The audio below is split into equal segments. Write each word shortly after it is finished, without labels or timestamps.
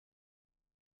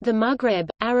The Maghreb,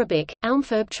 Arabic,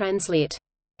 Almferb translit.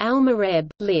 Al-Maghreb,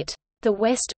 lit. The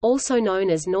West, also known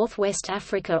as Northwest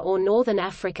Africa or Northern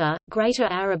Africa, Greater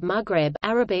Arab Maghreb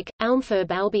Arabic,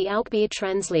 Almferb Albi Alkbir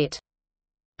translit.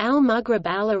 Al-Maghreb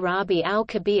al-Arabi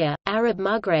al-Kabir, Arab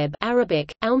Maghreb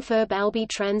Arabic, Almferb Albi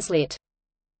translit.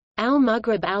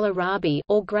 Al-Maghreb al-Arabi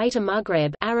or Greater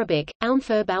Maghreb Arabic,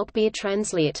 Almferb Alkbir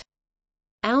translit.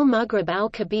 Al-Maghreb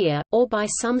al-Kabir, or by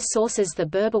some sources the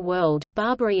Berber world,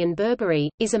 Barbary and Berberi,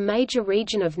 is a major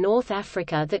region of North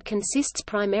Africa that consists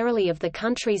primarily of the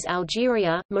countries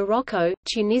Algeria, Morocco,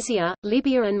 Tunisia,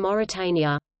 Libya and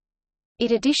Mauritania.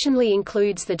 It additionally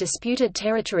includes the disputed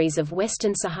territories of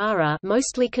Western Sahara,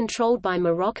 mostly controlled by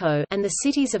Morocco, and the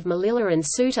cities of Melilla and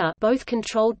Ceuta, both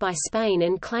controlled by Spain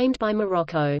and claimed by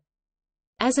Morocco.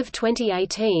 As of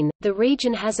 2018, the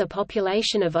region has a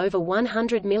population of over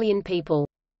 100 million people.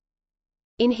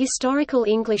 In historical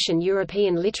English and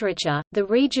European literature, the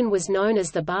region was known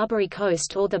as the Barbary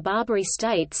Coast or the Barbary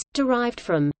States, derived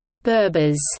from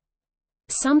Berbers.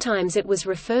 Sometimes it was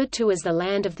referred to as the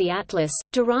Land of the Atlas,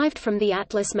 derived from the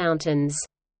Atlas Mountains.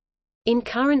 In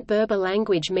current Berber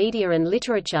language media and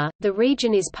literature, the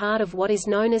region is part of what is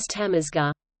known as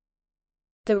Tamazgha.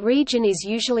 The region is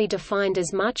usually defined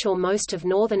as much or most of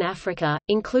northern Africa,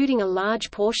 including a large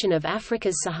portion of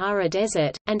Africa's Sahara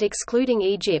Desert, and excluding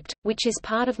Egypt, which is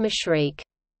part of Mashriq.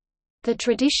 The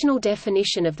traditional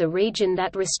definition of the region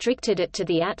that restricted it to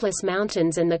the Atlas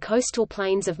Mountains and the coastal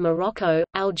plains of Morocco,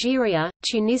 Algeria,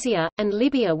 Tunisia, and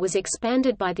Libya was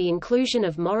expanded by the inclusion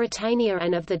of Mauritania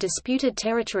and of the disputed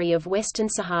territory of Western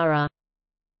Sahara.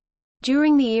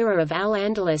 During the era of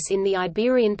Al-Andalus in the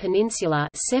Iberian Peninsula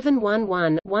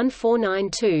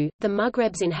 711-1492, the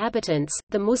Maghreb's inhabitants,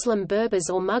 the Muslim Berbers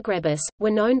or Maghrebis, were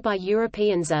known by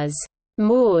Europeans as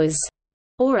Moors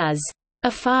or as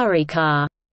Afarika,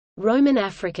 Roman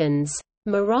Africans.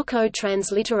 Morocco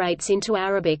transliterates into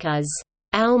Arabic as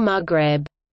Al-Maghreb,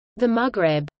 the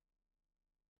Maghreb.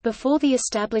 Before the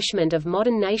establishment of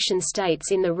modern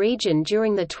nation-states in the region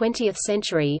during the 20th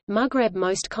century, Maghreb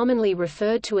most commonly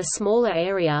referred to a smaller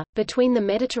area, between the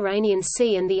Mediterranean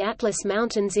Sea and the Atlas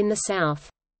Mountains in the south.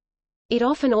 It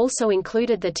often also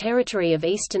included the territory of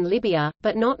eastern Libya,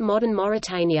 but not modern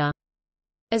Mauritania.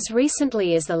 As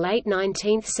recently as the late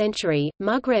 19th century,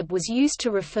 Maghreb was used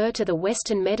to refer to the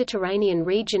western Mediterranean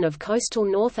region of coastal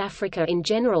North Africa in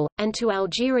general, and to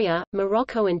Algeria,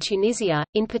 Morocco and Tunisia.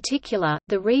 In particular,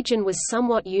 the region was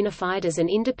somewhat unified as an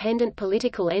independent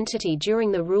political entity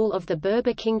during the rule of the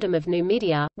Berber Kingdom of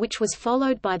Numidia, which was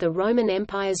followed by the Roman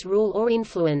Empire's rule or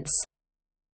influence.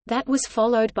 That was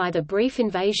followed by the brief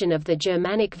invasion of the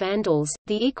Germanic Vandals,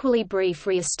 the equally brief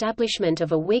re-establishment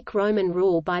of a weak Roman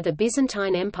rule by the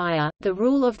Byzantine Empire, the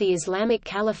rule of the Islamic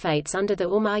Caliphates under the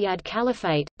Umayyad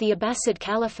Caliphate, the Abbasid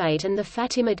Caliphate and the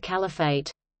Fatimid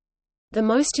Caliphate. The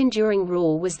most enduring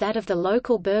rule was that of the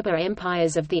local Berber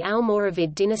empires of the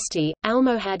Almoravid dynasty,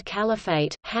 Almohad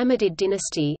Caliphate, Hamidid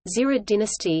dynasty, Zirid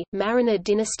dynasty, Marinid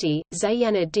dynasty,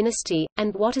 Zayyanid dynasty,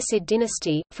 and Wattasid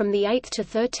dynasty, from the 8th to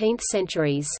 13th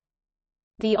centuries.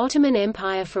 The Ottoman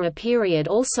Empire for a period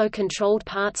also controlled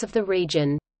parts of the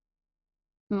region.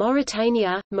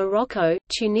 Mauritania, Morocco,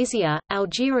 Tunisia,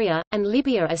 Algeria, and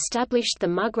Libya established the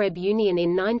Maghreb Union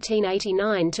in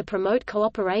 1989 to promote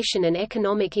cooperation and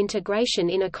economic integration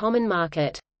in a common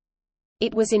market.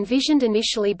 It was envisioned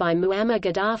initially by Muammar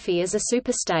Gaddafi as a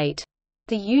superstate.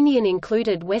 The union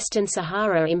included Western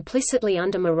Sahara implicitly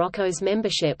under Morocco's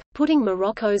membership, putting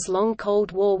Morocco's long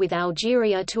Cold War with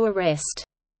Algeria to a rest.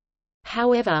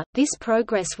 However, this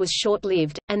progress was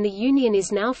short-lived, and the union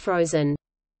is now frozen.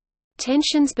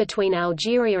 Tensions between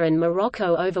Algeria and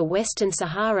Morocco over Western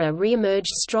Sahara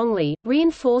re-emerged strongly,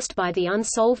 reinforced by the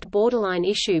unsolved borderline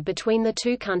issue between the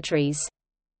two countries.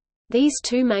 These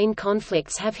two main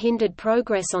conflicts have hindered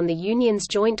progress on the Union's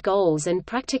joint goals and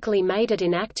practically made it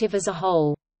inactive as a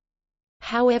whole.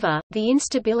 However, the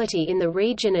instability in the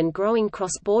region and growing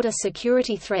cross-border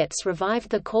security threats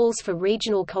revived the calls for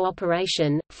regional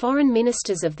cooperation. Foreign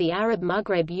ministers of the Arab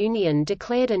Maghreb Union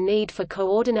declared a need for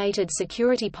coordinated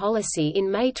security policy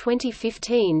in May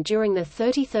 2015 during the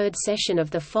 33rd session of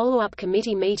the follow-up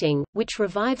committee meeting, which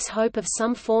revives hope of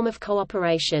some form of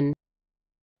cooperation.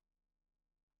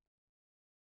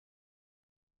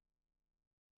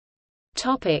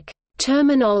 Topic: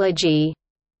 Terminology.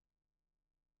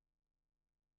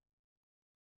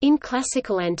 In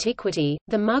classical antiquity,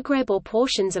 the Maghreb or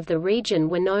portions of the region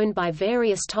were known by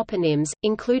various toponyms,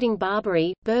 including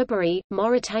Barbary, Berberi,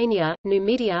 Mauritania,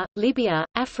 Numidia, Libya,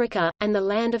 Africa, and the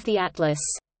Land of the Atlas.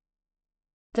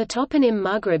 The toponym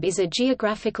Maghreb is a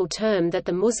geographical term that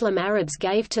the Muslim Arabs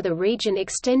gave to the region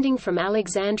extending from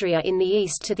Alexandria in the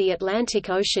east to the Atlantic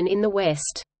Ocean in the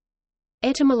west.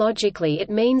 Etymologically it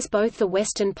means both the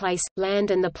western place,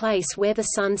 land, and the place where the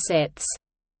sun sets.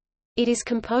 It is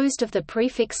composed of the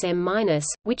prefix m-,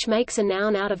 which makes a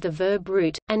noun out of the verb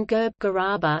root, and gerb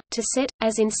garaba, to set,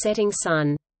 as in setting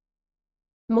sun.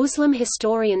 Muslim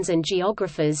historians and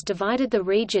geographers divided the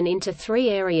region into three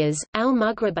areas: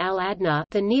 al-Maghreb al-Adna,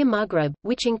 the Near Maghreb,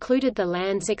 which included the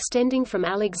lands extending from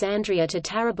Alexandria to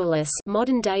Tarabulus,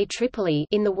 modern-day Tripoli,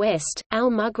 in the west;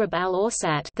 al-Maghreb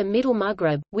al-Awsat, the Middle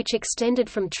Maghreb, which extended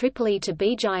from Tripoli to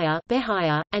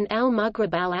Béjaïa, and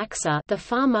al-Maghreb al-Aqsa, the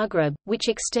Far Maghreb, which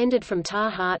extended from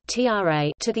Taha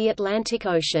to the Atlantic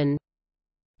Ocean.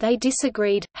 They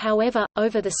disagreed, however,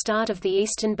 over the start of the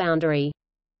eastern boundary.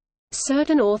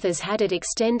 Certain authors had it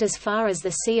extend as far as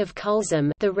the Sea of Kulzum,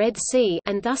 the Red Sea,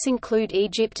 and thus include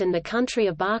Egypt and the country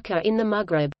of Barca in the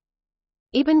Maghreb.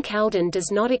 Ibn Khaldun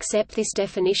does not accept this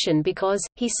definition because,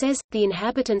 he says, the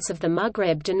inhabitants of the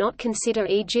Maghreb do not consider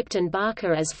Egypt and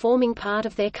Barca as forming part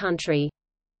of their country.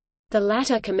 The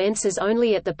latter commences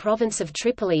only at the province of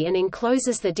Tripoli and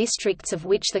encloses the districts of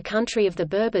which the country of the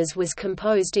Berbers was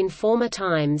composed in former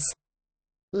times.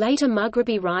 Later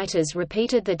Maghrebi writers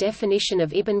repeated the definition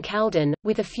of Ibn Khaldun,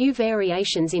 with a few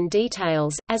variations in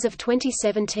details. As of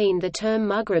 2017, the term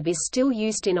Maghreb is still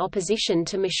used in opposition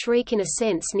to Mashriq in a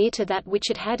sense near to that which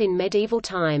it had in medieval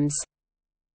times.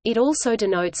 It also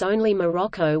denotes only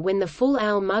Morocco when the full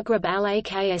al-Maghreb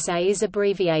al-Aqsa is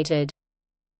abbreviated.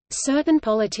 Certain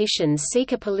politicians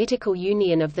seek a political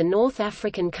union of the North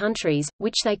African countries,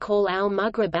 which they call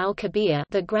al-Maghreb al-Kabir,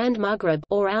 the Grand Maghreb,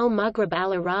 or al-Maghreb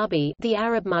al-Arabi, the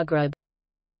Arab Maghreb.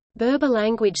 Berber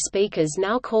language speakers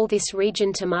now call this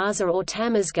region Tamaza or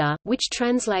Tamazgha, which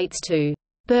translates to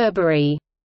Berberi,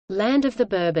 land of the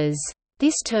Berbers.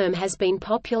 This term has been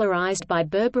popularized by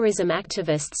Berberism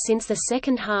activists since the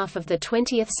second half of the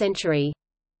 20th century.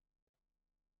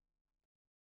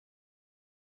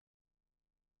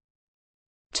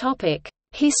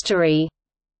 History.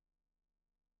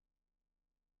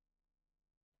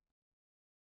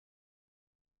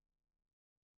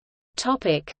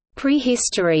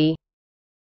 Prehistory.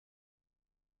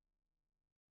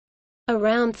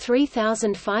 Around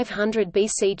 3500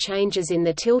 BC, changes in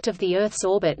the tilt of the Earth's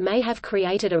orbit may have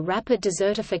created a rapid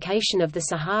desertification of the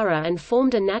Sahara and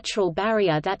formed a natural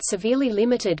barrier that severely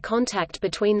limited contact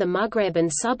between the Maghreb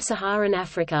and sub-Saharan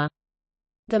Africa.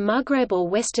 The Maghreb or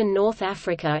Western North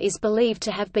Africa is believed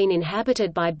to have been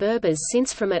inhabited by Berbers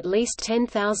since from at least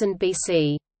 10,000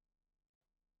 BC.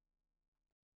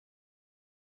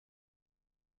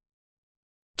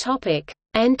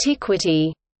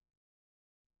 Antiquity.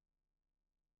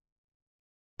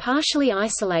 Partially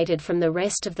isolated from the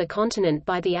rest of the continent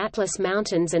by the Atlas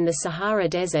Mountains and the Sahara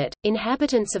Desert,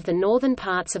 inhabitants of the northern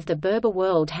parts of the Berber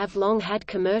world have long had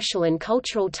commercial and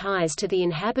cultural ties to the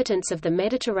inhabitants of the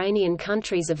Mediterranean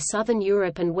countries of southern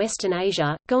Europe and Western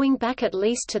Asia, going back at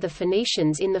least to the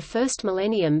Phoenicians in the 1st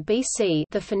millennium BC,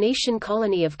 the Phoenician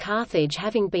colony of Carthage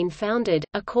having been founded,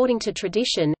 according to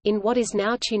tradition, in what is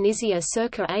now Tunisia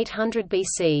circa 800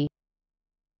 BC.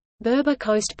 Berber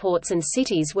coast ports and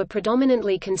cities were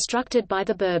predominantly constructed by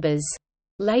the Berbers.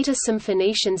 Later some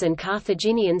Phoenicians and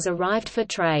Carthaginians arrived for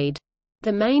trade.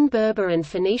 The main Berber and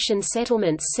Phoenician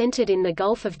settlements centered in the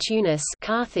Gulf of Tunis,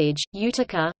 Carthage,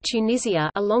 Utica, Tunisia,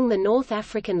 along the North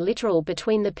African littoral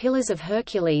between the Pillars of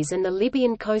Hercules and the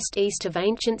Libyan coast east of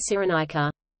ancient Cyrenaica.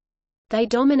 They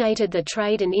dominated the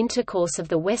trade and intercourse of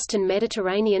the western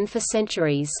Mediterranean for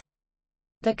centuries.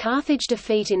 The Carthage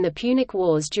defeat in the Punic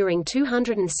Wars during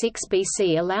 206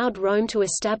 BC allowed Rome to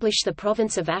establish the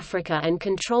province of Africa and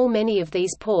control many of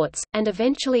these ports, and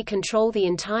eventually control the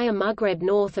entire Maghreb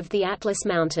north of the Atlas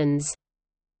Mountains.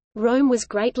 Rome was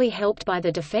greatly helped by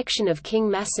the defection of King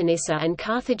Massinissa and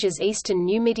Carthage's eastern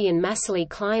Numidian Massili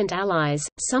client allies.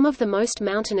 Some of the most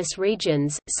mountainous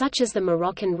regions, such as the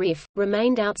Moroccan Rif,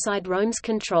 remained outside Rome's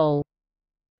control.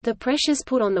 The pressures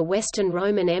put on the Western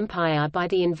Roman Empire by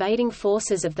the invading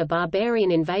forces of the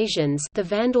barbarian invasions, the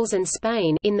Vandals and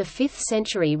Spain, in the 5th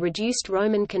century reduced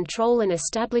Roman control and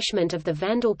establishment of the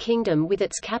Vandal kingdom with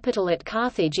its capital at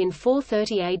Carthage in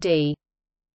 430 AD.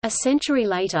 A century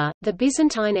later, the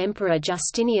Byzantine Emperor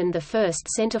Justinian I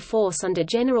sent a force under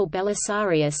General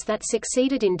Belisarius that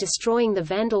succeeded in destroying the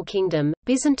Vandal kingdom.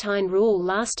 Byzantine rule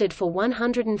lasted for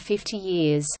 150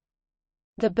 years.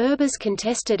 The Berbers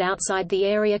contested outside the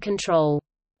area control.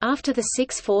 After the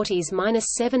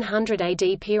 640s–700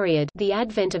 AD period, the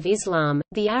advent of Islam,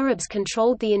 the Arabs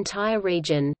controlled the entire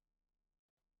region.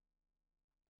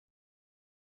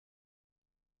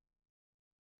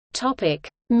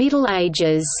 Middle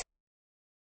Ages.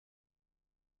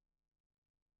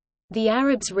 The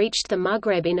Arabs reached the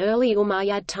Maghreb in early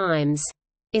Umayyad times.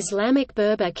 Islamic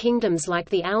Berber kingdoms like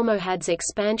the Almohads'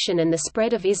 expansion and the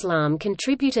spread of Islam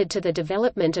contributed to the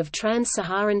development of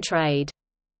trans-Saharan trade.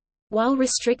 While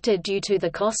restricted due to the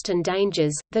cost and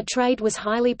dangers, the trade was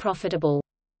highly profitable.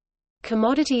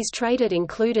 Commodities traded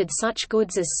included such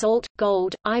goods as salt,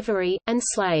 gold, ivory, and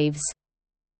slaves.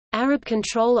 Arab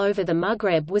control over the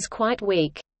Maghreb was quite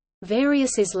weak.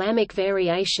 Various Islamic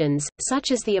variations,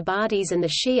 such as the Ibadis and the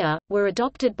Shia, were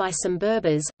adopted by some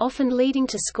Berbers, often leading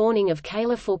to scorning of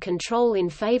caliphal control in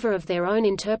favor of their own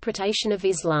interpretation of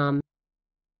Islam.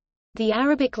 The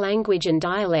Arabic language and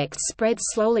dialects spread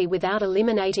slowly without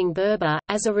eliminating Berber,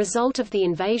 as a result of the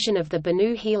invasion of the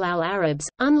Banu Hilal Arabs,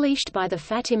 unleashed by the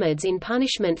Fatimids in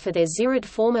punishment for their Zirid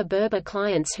former Berber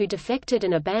clients who defected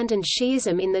and abandoned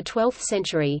Shi'ism in the 12th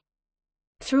century.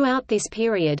 Throughout this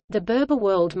period, the Berber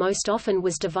world most often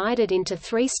was divided into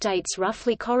three states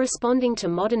roughly corresponding to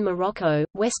modern Morocco,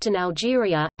 western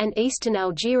Algeria, and eastern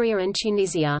Algeria and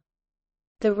Tunisia.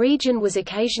 The region was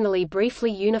occasionally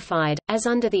briefly unified, as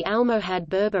under the Almohad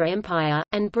Berber Empire,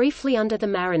 and briefly under the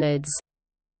Marinids.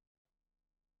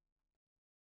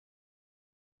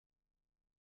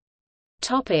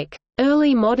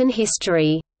 Early modern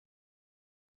history.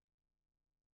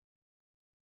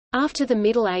 After the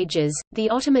Middle Ages, the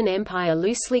Ottoman Empire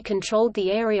loosely controlled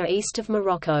the area east of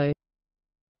Morocco.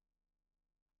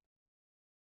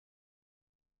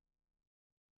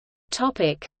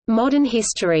 Modern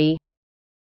history.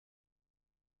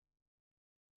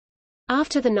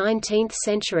 After the 19th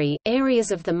century,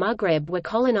 areas of the Maghreb were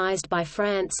colonized by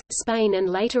France, Spain and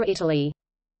later Italy.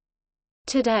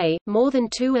 Today, more than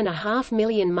 2.5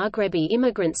 million Maghrebi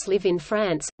immigrants live in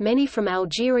France, many from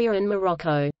Algeria and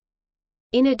Morocco.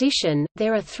 In addition,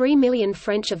 there are 3 million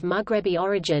French of Maghrebi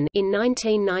origin in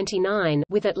 1999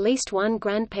 with at least one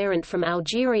grandparent from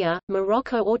Algeria,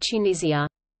 Morocco or Tunisia.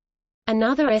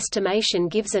 Another estimation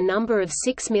gives a number of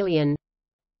 6 million.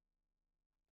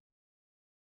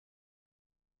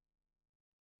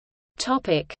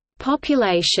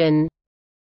 Population.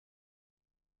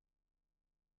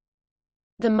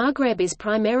 The Maghreb is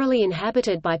primarily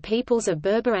inhabited by peoples of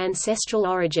Berber ancestral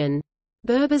origin.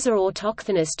 Berbers are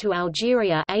autochthonous to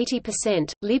Algeria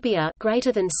 80%, Libya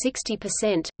greater than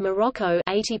 60%, Morocco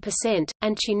 80%,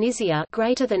 and Tunisia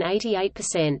greater than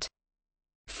 88%.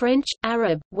 French,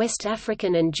 Arab, West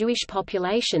African and Jewish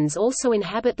populations also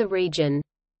inhabit the region.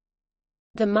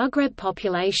 The Maghreb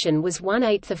population was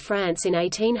 1/8 of France in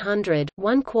 1800,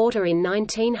 1/4 in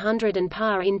 1900 and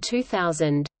par in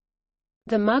 2000.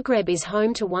 The Maghreb is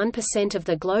home to 1% of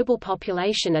the global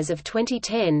population as of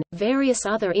 2010. Various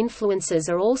other influences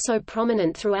are also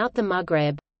prominent throughout the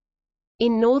Maghreb.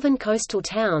 In northern coastal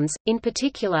towns, in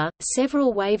particular,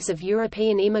 several waves of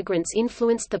European immigrants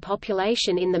influenced the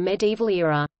population in the medieval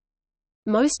era.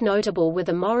 Most notable were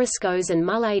the Moriscos and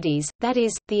Muladies, that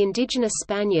is, the indigenous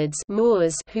Spaniards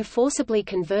Moors who forcibly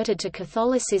converted to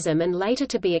Catholicism and later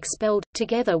to be expelled,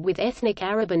 together with ethnic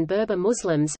Arab and Berber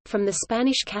Muslims, from the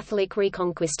Spanish Catholic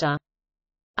Reconquista.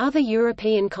 Other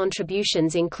European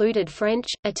contributions included French,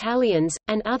 Italians,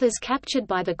 and others captured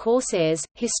by the Corsairs.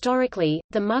 Historically,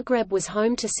 the Maghreb was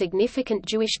home to significant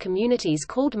Jewish communities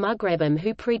called Maghrebim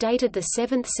who predated the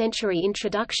 7th century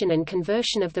introduction and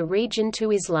conversion of the region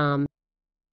to Islam.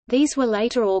 These were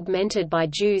later augmented by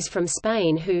Jews from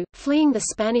Spain who, fleeing the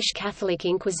Spanish Catholic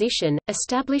Inquisition,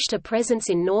 established a presence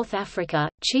in North Africa,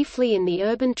 chiefly in the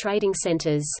urban trading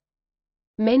centers.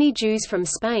 Many Jews from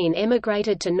Spain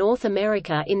emigrated to North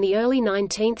America in the early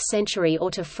 19th century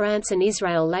or to France and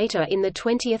Israel later in the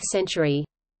 20th century.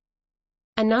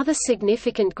 Another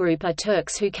significant group are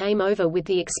Turks who came over with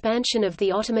the expansion of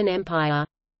the Ottoman Empire.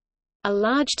 A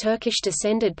large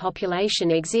Turkish-descended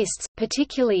population exists,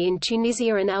 particularly in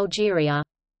Tunisia and Algeria.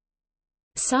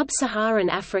 Sub-Saharan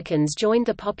Africans joined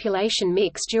the population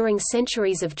mix during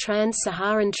centuries of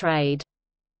trans-Saharan trade.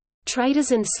 Traders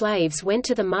and slaves went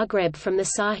to the Maghreb from the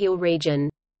Sahel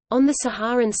region. On the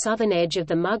Saharan southern edge of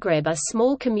the Maghreb are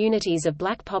small communities of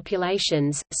black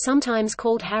populations, sometimes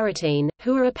called Haratine,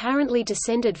 who are apparently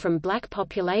descended from black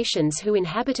populations who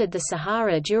inhabited the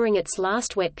Sahara during its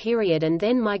last wet period and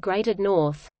then migrated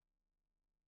north.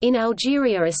 In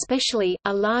Algeria especially,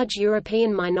 a large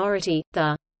European minority,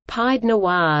 the Pied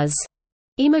Noirs,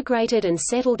 immigrated and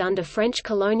settled under French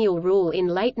colonial rule in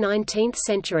late 19th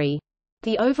century.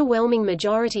 The overwhelming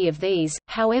majority of these,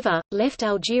 however, left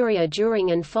Algeria during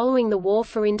and following the War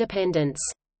for Independence.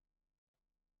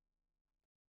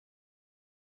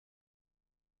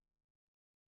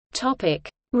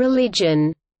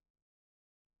 Religion.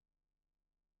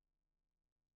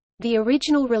 The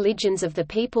original religions of the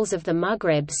peoples of the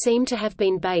Maghreb seem to have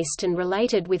been based and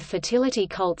related with fertility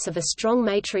cults of a strong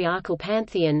matriarchal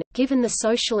pantheon, given the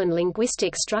social and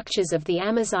linguistic structures of the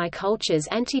Amazigh cultures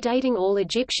antedating all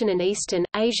Egyptian and Eastern,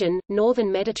 Asian,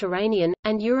 Northern Mediterranean,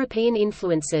 and European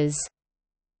influences.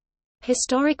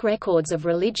 Historic records of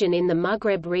religion in the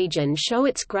Maghreb region show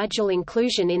its gradual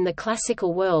inclusion in the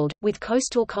classical world, with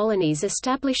coastal colonies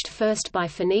established first by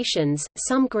Phoenicians,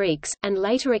 some Greeks, and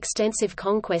later extensive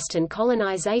conquest and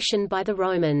colonization by the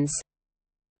Romans.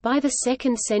 By the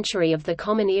 2nd century of the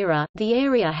Common Era, the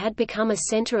area had become a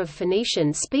center of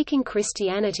Phoenician-speaking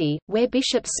Christianity, where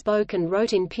bishops spoke and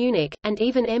wrote in Punic, and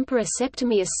even Emperor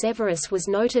Septimius Severus was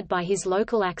noted by his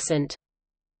local accent.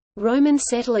 Roman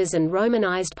settlers and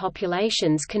Romanized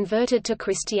populations converted to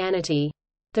Christianity.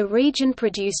 The region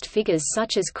produced figures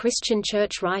such as Christian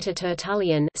church writer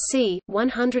Tertullian c.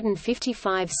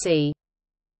 155 c.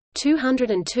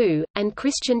 202, and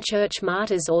Christian church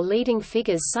martyrs or leading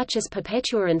figures such as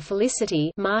Perpetua and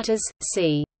Felicity martyrs,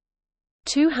 c.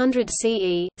 200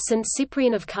 CE, St.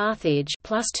 Cyprian of Carthage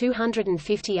plus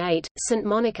 258, St.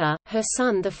 Monica, her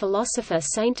son the philosopher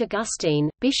St. Augustine,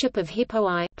 Bishop of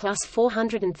Hippo plus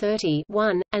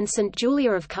 431, and St.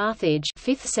 Julia of Carthage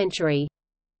 5th century.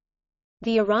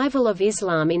 The arrival of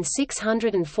Islam in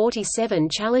 647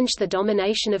 challenged the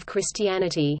domination of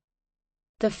Christianity.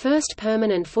 The first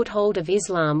permanent foothold of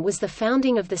Islam was the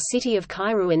founding of the city of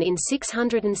Kairouan in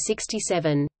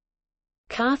 667.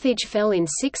 Carthage fell in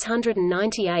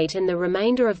 698 and the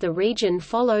remainder of the region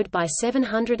followed by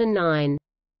 709.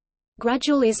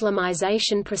 Gradual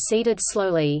Islamization proceeded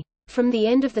slowly. From the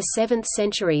end of the 7th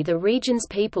century the region's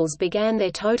peoples began their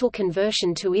total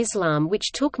conversion to Islam,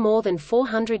 which took more than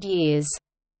 400 years.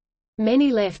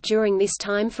 Many left during this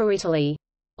time for Italy.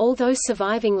 Although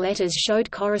surviving letters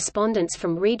showed correspondence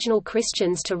from regional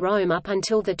Christians to Rome up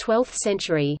until the 12th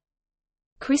century.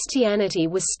 Christianity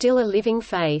was still a living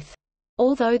faith.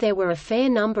 Although there were a fair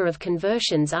number of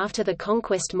conversions after the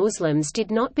conquest, Muslims did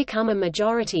not become a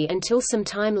majority until some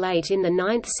time late in the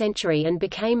 9th century and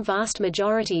became vast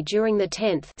majority during the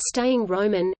 10th. Staying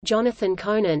Roman, Jonathan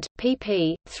Conant,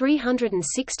 pp.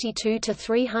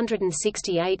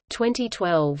 362–368,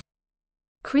 2012.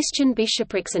 Christian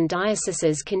bishoprics and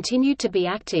dioceses continued to be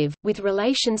active, with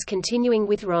relations continuing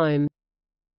with Rome.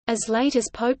 As late as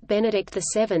Pope Benedict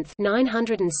VII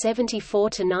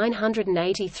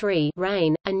 (974–983)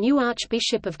 reign, a new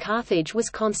Archbishop of Carthage was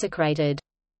consecrated.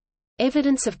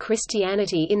 Evidence of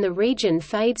Christianity in the region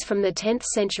fades from the 10th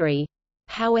century.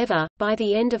 However, by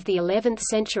the end of the 11th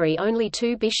century only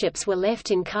 2 bishops were left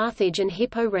in Carthage and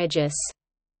Hippo Regius.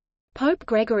 Pope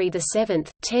Gregory VII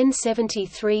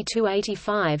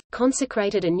 (1073–85)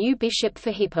 consecrated a new bishop for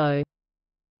Hippo.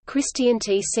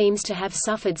 Christianity seems to have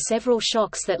suffered several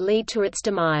shocks that lead to its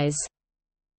demise.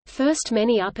 First,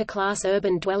 many upper-class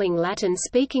urban-dwelling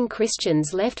Latin-speaking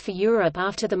Christians left for Europe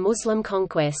after the Muslim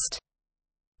conquest.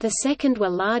 The second were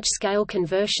large-scale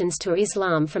conversions to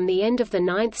Islam from the end of the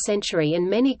 9th century, and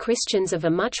many Christians of a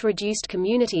much reduced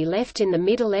community left in the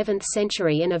mid-11th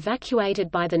century and evacuated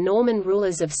by the Norman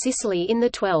rulers of Sicily in the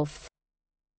 12th.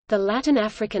 The Latin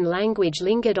African language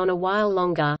lingered on a while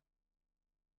longer.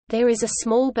 There is a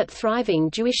small but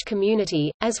thriving Jewish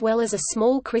community, as well as a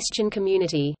small Christian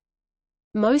community.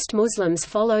 Most Muslims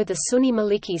follow the Sunni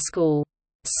Maliki school.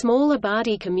 Small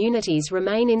Abadi communities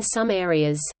remain in some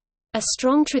areas. A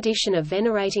strong tradition of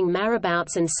venerating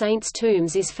marabouts and saints'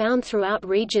 tombs is found throughout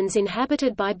regions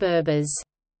inhabited by Berbers.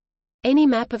 Any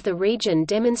map of the region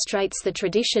demonstrates the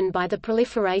tradition by the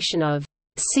proliferation of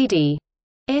cities,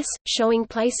 showing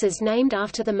places named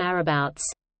after the marabouts.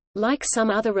 Like some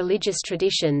other religious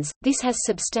traditions, this has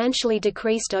substantially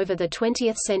decreased over the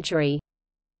 20th century.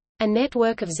 A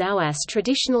network of zawas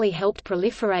traditionally helped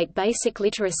proliferate basic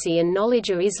literacy and knowledge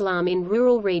of Islam in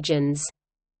rural regions.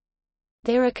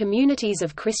 There are communities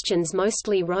of Christians,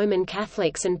 mostly Roman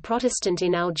Catholics and Protestant,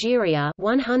 in Algeria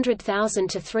 100,000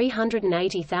 to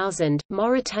 380,000,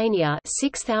 Mauritania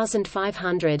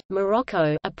 6,500,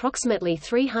 Morocco approximately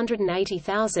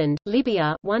 380,000,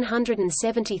 Libya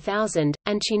 170,000,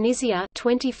 and Tunisia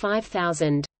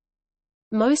 25,000.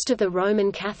 Most of the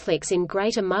Roman Catholics in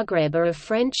Greater Maghreb are of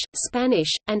French,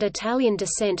 Spanish, and Italian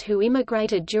descent who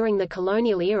immigrated during the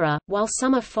colonial era, while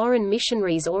some are foreign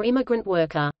missionaries or immigrant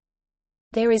worker.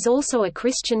 There is also a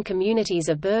Christian communities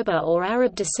of Berber or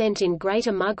Arab descent in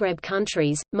Greater Maghreb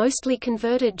countries, mostly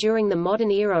converted during the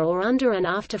modern era or under and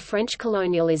after French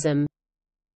colonialism.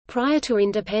 Prior to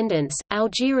independence,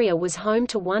 Algeria was home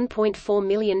to 1.4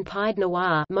 million Pied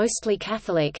Noirs, mostly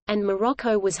Catholic, and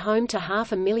Morocco was home to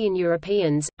 500,000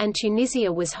 Europeans, and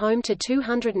Tunisia was home to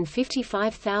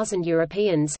 255,000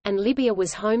 Europeans, and Libya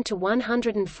was home to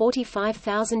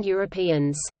 145,000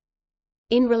 Europeans.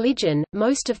 In religion,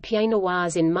 most of Pied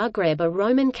Noirs in Maghreb are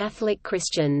Roman Catholic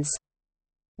Christians.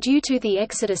 Due to the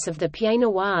exodus of the Pied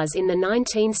Noirs in the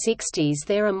 1960s,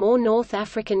 there are more North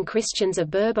African Christians of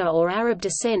Berber or Arab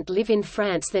descent live in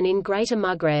France than in Greater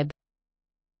Maghreb.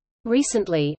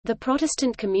 Recently, the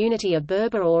Protestant community of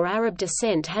Berber or Arab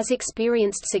descent has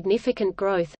experienced significant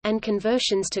growth, and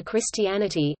conversions to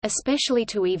Christianity, especially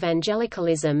to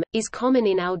evangelicalism, is common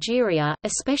in Algeria,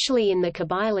 especially in the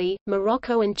Kabylie,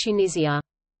 Morocco and Tunisia.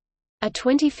 A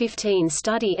 2015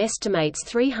 study estimates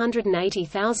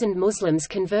 380,000 Muslims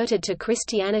converted to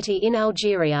Christianity in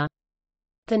Algeria.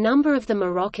 The number of the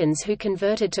Moroccans who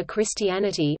converted to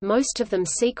Christianity, most of them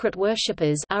secret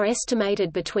worshippers, are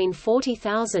estimated between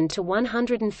 40,000 to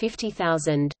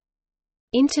 150,000.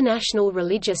 International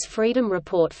Religious Freedom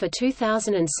Report for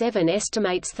 2007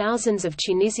 estimates thousands of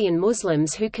Tunisian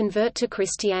Muslims who convert to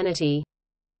Christianity.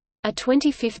 A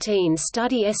 2015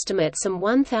 study estimates some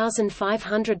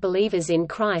 1,500 believers in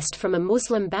Christ from a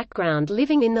Muslim background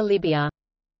living in the Libya.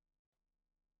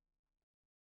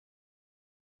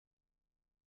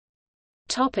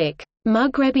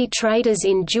 Maghrebi traders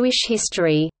in Jewish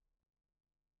history.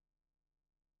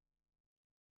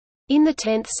 In the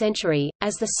 10th century,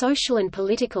 as the social and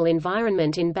political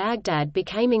environment in Baghdad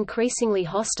became increasingly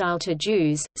hostile to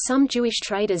Jews, some Jewish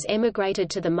traders emigrated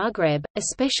to the Maghreb,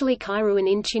 especially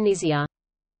Kairouan in Tunisia.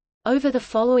 Over the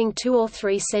following 2 or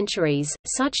 3 centuries,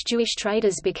 such Jewish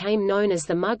traders became known as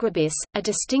the Maghrebis, a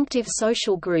distinctive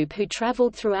social group who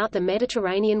traveled throughout the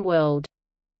Mediterranean world.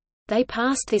 They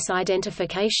passed this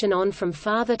identification on from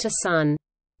father to son.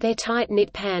 Their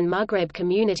tight-knit pan-Maghreb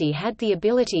community had the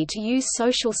ability to use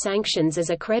social sanctions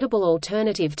as a credible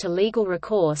alternative to legal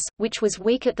recourse, which was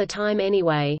weak at the time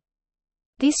anyway.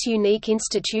 This unique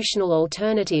institutional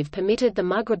alternative permitted the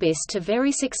Maghrebis to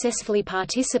very successfully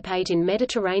participate in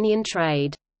Mediterranean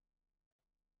trade.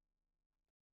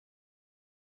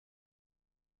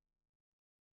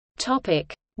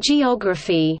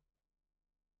 Geography.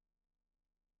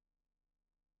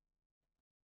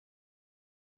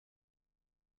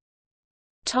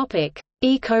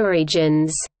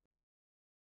 Ecoregions.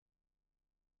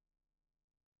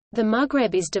 The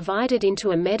Maghreb is divided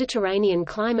into a Mediterranean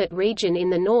climate region in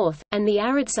the north, and the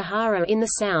arid Sahara in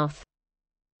the south.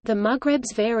 The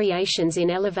Maghreb's variations in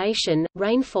elevation,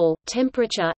 rainfall,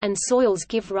 temperature, and soils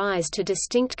give rise to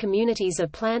distinct communities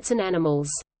of plants and animals.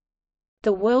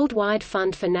 The Worldwide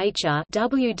Fund for Nature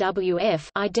 (WWF)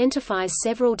 identifies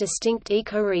several distinct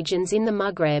ecoregions in the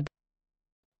Maghreb.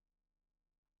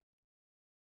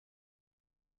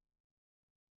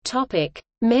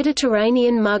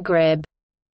 Mediterranean Maghreb.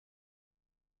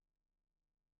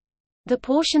 The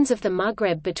portions of the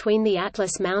Maghreb between the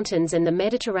Atlas Mountains and the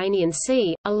Mediterranean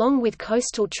Sea, along with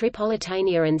coastal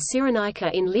Tripolitania and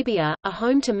Cyrenaica in Libya, are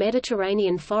home to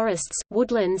Mediterranean forests,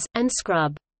 woodlands, and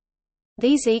scrub.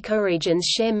 These ecoregions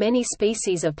share many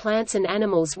species of plants and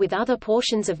animals with other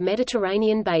portions of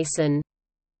Mediterranean basin.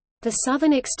 The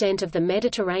southern extent of the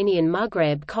Mediterranean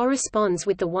Maghreb corresponds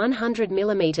with the 100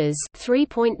 mm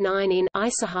 (3.9 in)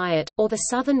 isohyet, or the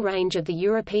southern range of the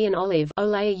European olive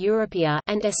Olea europea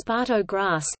and esparto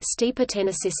grass Stipa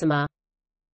tenacissima.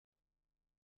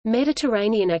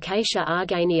 Mediterranean acacia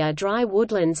argania dry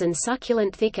woodlands and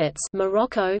succulent thickets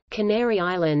Morocco, Canary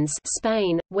Islands,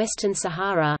 Spain, Western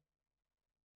Sahara.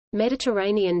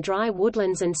 Mediterranean dry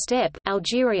woodlands and steppe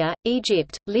Algeria,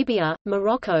 Egypt, Libya,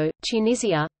 Morocco,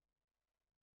 Tunisia.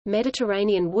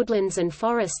 Mediterranean woodlands and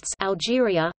forests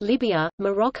Algeria, Libya,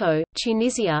 Morocco,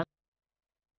 Tunisia.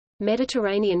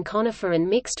 Mediterranean conifer and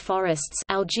mixed forests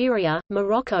Algeria,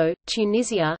 Morocco,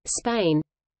 Tunisia, Spain.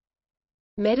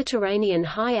 Mediterranean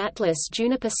high Atlas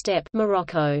juniper steppe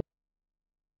Morocco.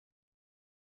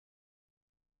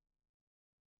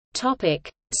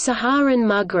 Saharan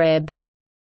Maghreb.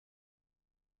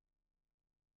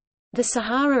 The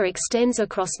Sahara extends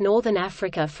across northern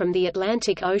Africa from the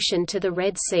Atlantic Ocean to the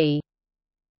Red Sea.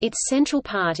 Its central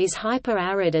part is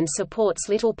hyper-arid and supports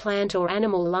little plant or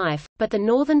animal life, but the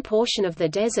northern portion of the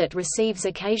desert receives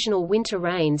occasional winter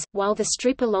rains, while the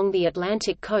strip along the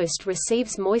Atlantic coast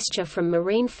receives moisture from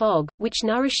marine fog, which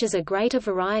nourishes a greater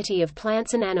variety of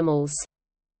plants and animals.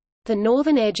 The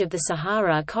northern edge of the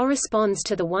Sahara corresponds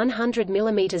to the 100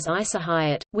 mm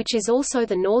isohyet, which is also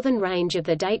the northern range of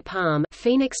the date palm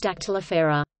Phoenix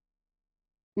dactylifera.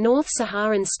 North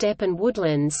Saharan steppe and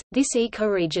woodlands. This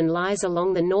ecoregion lies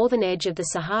along the northern edge of the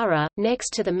Sahara,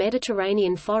 next to the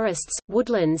Mediterranean forests,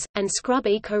 woodlands, and scrub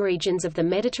ecoregions of the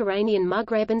Mediterranean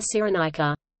Maghreb and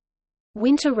Cyrenaica.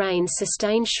 Winter rains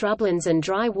sustain shrublands and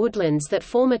dry woodlands that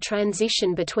form a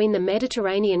transition between the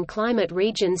Mediterranean climate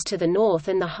regions to the north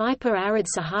and the hyper-arid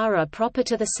Sahara proper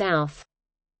to the south.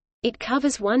 It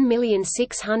covers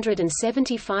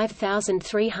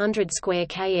 1,675,300 square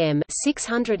km,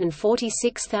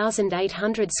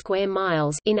 646,800 square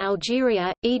miles in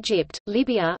Algeria, Egypt,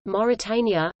 Libya,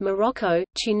 Mauritania, Morocco,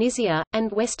 Tunisia,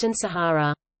 and Western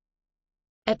Sahara.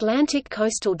 Atlantic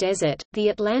coastal desert. The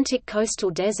Atlantic coastal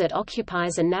desert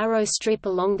occupies a narrow strip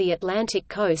along the Atlantic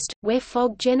coast, where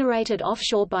fog generated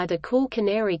offshore by the cool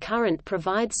Canary Current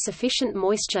provides sufficient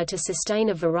moisture to sustain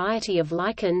a variety of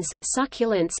lichens,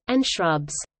 succulents, and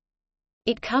shrubs.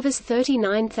 It covers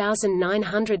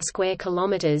 39,900 square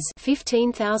kilometers,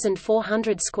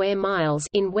 15,400 square miles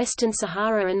in Western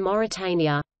Sahara and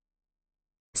Mauritania.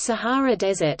 Sahara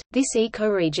Desert. This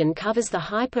ecoregion covers the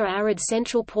hyper-arid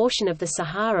central portion of the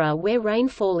Sahara where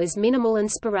rainfall is minimal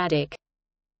and sporadic.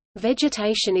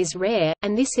 Vegetation is rare,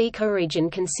 and this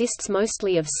ecoregion consists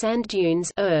mostly of sand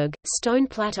dunes stone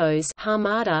plateaus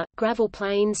hamada, gravel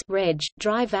plains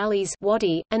dry valleys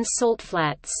wadi, and salt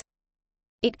flats.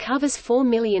 It covers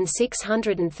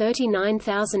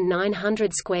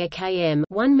 4,639,900 square km,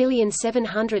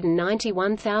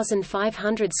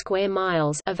 1,791,500 square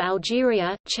miles of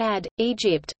Algeria, Chad,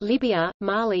 Egypt, Libya,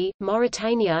 Mali,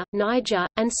 Mauritania, Niger,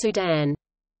 and Sudan.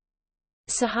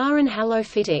 Saharan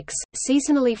halophytics.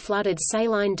 Seasonally flooded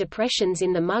saline depressions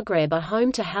in the Maghreb are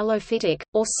home to halophytic,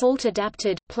 or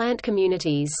salt-adapted, plant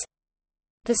communities.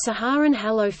 The Saharan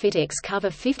halophytics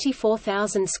cover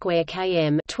 54,000 square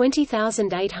km,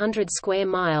 20,800 square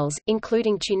miles,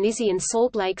 including Tunisian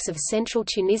salt lakes of central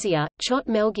Tunisia, Chott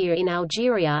Melghir in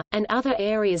Algeria, and other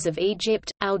areas of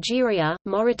Egypt, Algeria,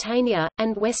 Mauritania,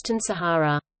 and Western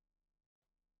Sahara.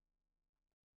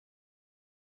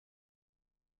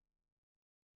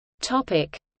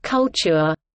 Topic: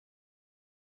 Culture.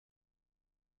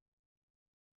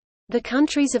 The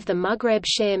countries of the Maghreb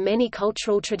share many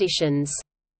cultural traditions.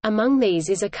 Among these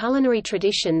is a culinary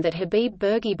tradition that Habib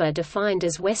Bourguiba defined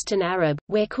as Western Arab,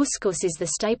 where couscous is the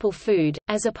staple food,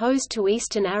 as opposed to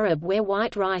Eastern Arab where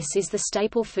white rice is the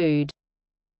staple food.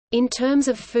 In terms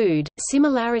of food,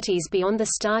 similarities beyond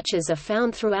the starches are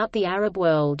found throughout the Arab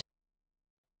world.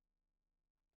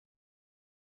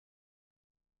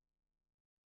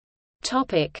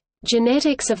 Topic: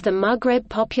 Genetics of the Maghreb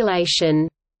population.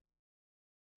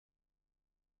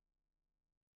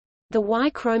 The Y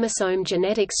chromosome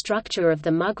genetic structure of the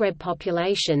Maghreb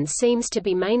population seems to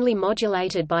be mainly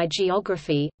modulated by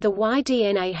geography. The Y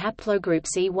DNA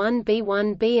haplogroups E1b,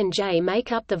 B1b, and J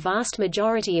make up the vast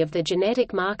majority of the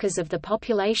genetic markers of the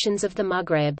populations of the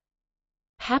Maghreb.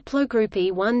 Haplogroup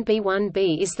E1b,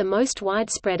 B1b is the most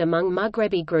widespread among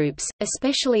Maghrebi groups,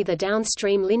 especially the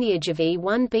downstream lineage of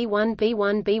E1b, B1b,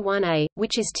 B1b, B1a,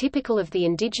 which is typical of the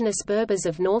indigenous Berbers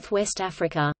of northwest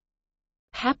Africa.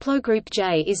 Haplogroup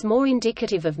J is more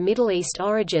indicative of Middle East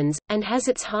origins, and has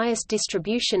its highest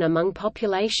distribution among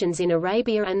populations in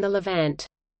Arabia and the Levant.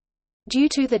 Due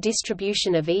to the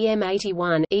distribution of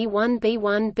EM81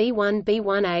 E1b1 B1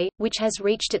 B1a, which has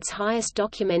reached its highest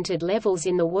documented levels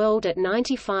in the world at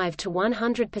 95 to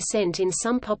 100% in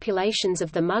some populations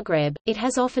of the Maghreb, it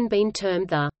has often been termed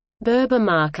the Berber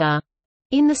marker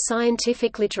in the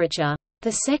scientific literature.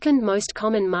 The second most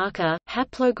common marker,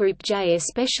 haplogroup J,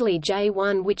 especially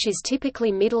J1, which is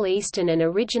typically Middle Eastern and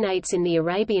originates in the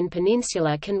Arabian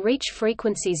Peninsula, can reach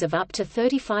frequencies of up to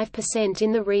 35%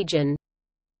 in the region.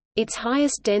 Its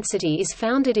highest density is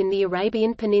founded in the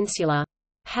Arabian Peninsula.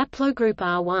 Haplogroup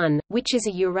R1, which is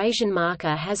a Eurasian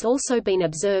marker, has also been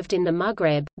observed in the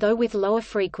Maghreb, though with lower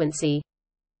frequency.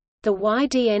 The Y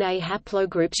DNA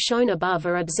haplogroups shown above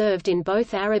are observed in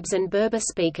both Arabs and Berber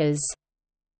speakers.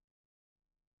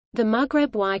 The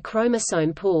Maghreb Y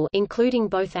chromosome pool, including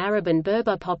both Arab and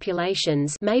Berber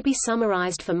populations, may be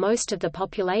summarized for most of the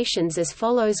populations as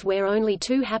follows, where only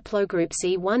two haplogroups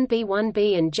E1b,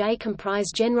 B1b and J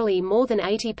comprise generally more than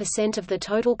 80% of the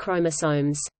total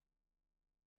chromosomes.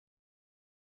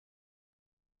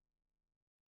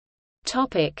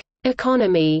 Topic: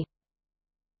 Economy.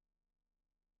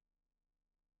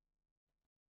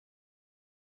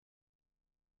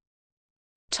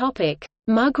 Topic: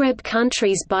 Maghreb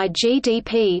countries by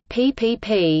GDP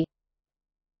 (PPP).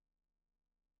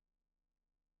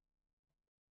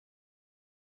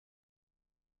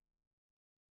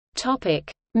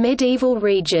 Topic: Medieval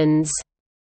regions.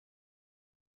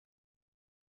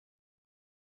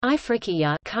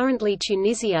 Ifriqiya, currently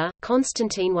Tunisia,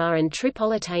 Constantinois and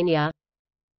Tripolitania.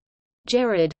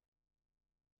 Gerard.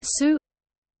 Su.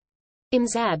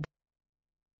 Imzab.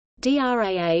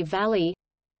 Draa Valley.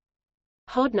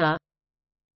 Hodna.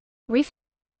 Rif.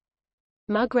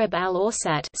 Maghreb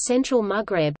al-Awsat, Central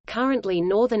Maghreb, currently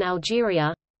northern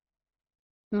Algeria.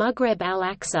 Maghreb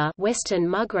al-Aqsa, Western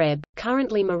Maghreb,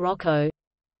 currently Morocco.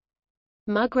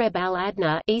 Maghreb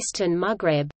al-Adna, Eastern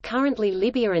Maghreb, currently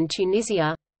Libya and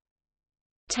Tunisia.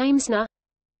 Tamesna.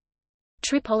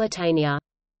 Tripolitania.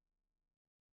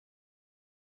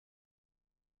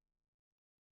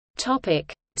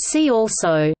 Topic. See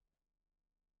also.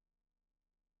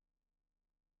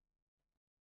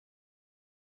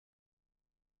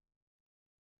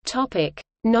 Topic.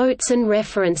 Notes and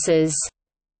references.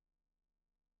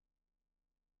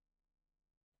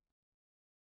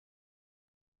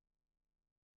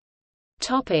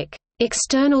 Topic.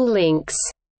 External links.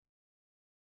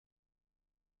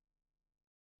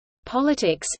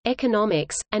 Politics,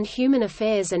 economics, and human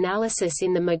affairs analysis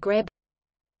in the Maghreb.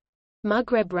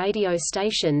 Maghreb radio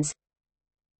stations.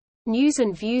 News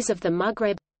and views of the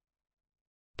Maghreb.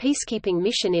 Peacekeeping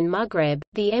mission in Maghreb,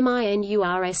 the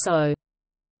MINURSO.